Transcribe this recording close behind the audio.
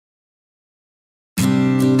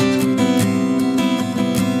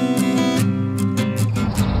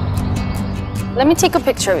let me take a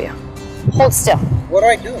picture of you. Hold still. What do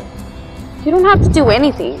I do? You don't have to do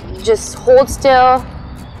anything. Just hold still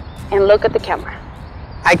and look at the camera.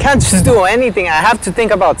 I can't just do anything. I have to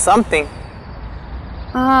think about something.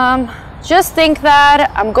 Just think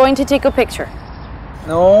that I'm going to take a picture.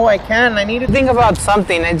 No, I can't. I need to think about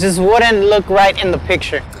something. It just wouldn't look right in the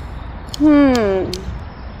picture.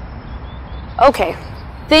 Okay.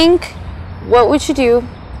 Think, what would you do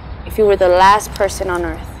if you were the last person on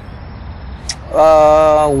Earth?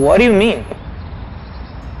 What do you mean?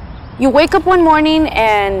 You wake up one morning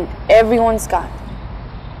and everyone's gone.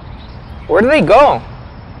 Where do they go?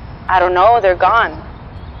 I don't know, they're gone.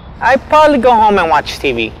 I'd probably go home and watch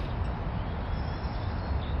TV.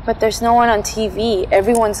 But there's no one on TV.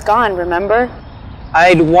 Everyone's gone, remember?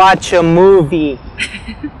 I'd watch a movie.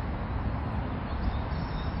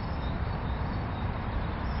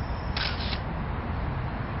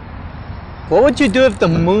 What would you do if the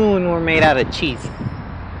moon were made out of cheese?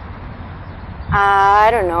 I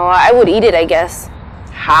don't know. I would eat it, I guess.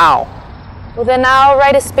 How? Well, then I'll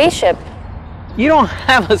ride a spaceship. You don't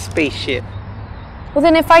have a spaceship. Well,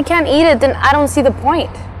 then if I can't eat it, then I don't see the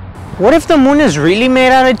point. What if the moon is really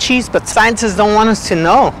made out of cheese, but scientists don't want us to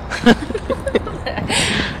know?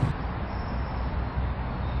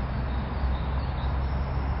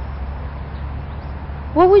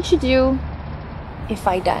 What would you do if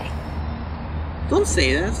I die? Don't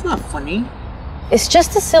say that. It's not funny. It's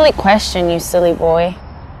just a silly question, you silly boy.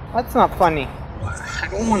 That's not funny. I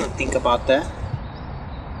don't want to think about that.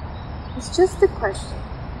 It's just a question.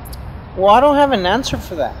 Well, I don't have an answer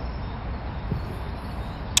for that.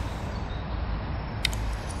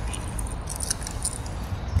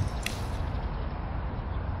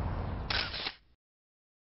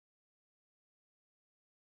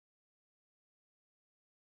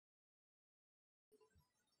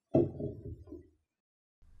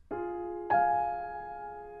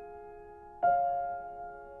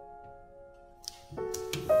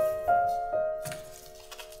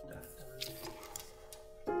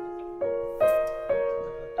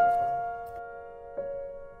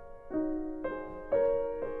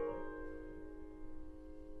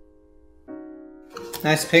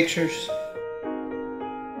 Nice pictures.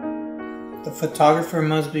 The photographer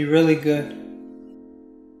must be really good.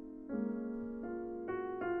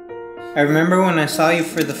 I remember when I saw you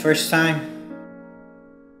for the first time.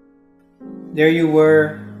 There you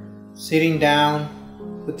were, sitting down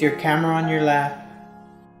with your camera on your lap.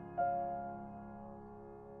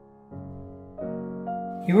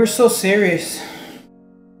 You were so serious.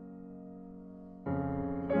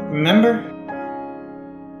 Remember?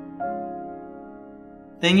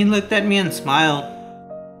 Then you looked at me and smiled.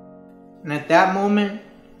 And at that moment,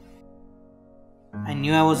 I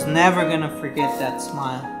knew I was never gonna forget that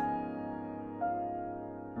smile.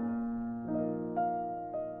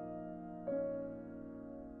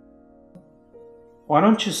 Why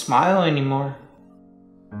don't you smile anymore?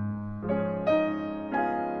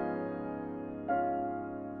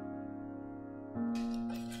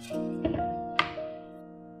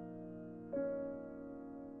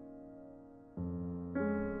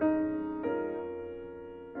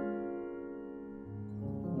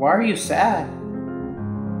 Why are you sad?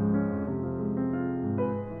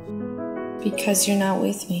 Because you're not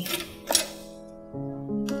with me.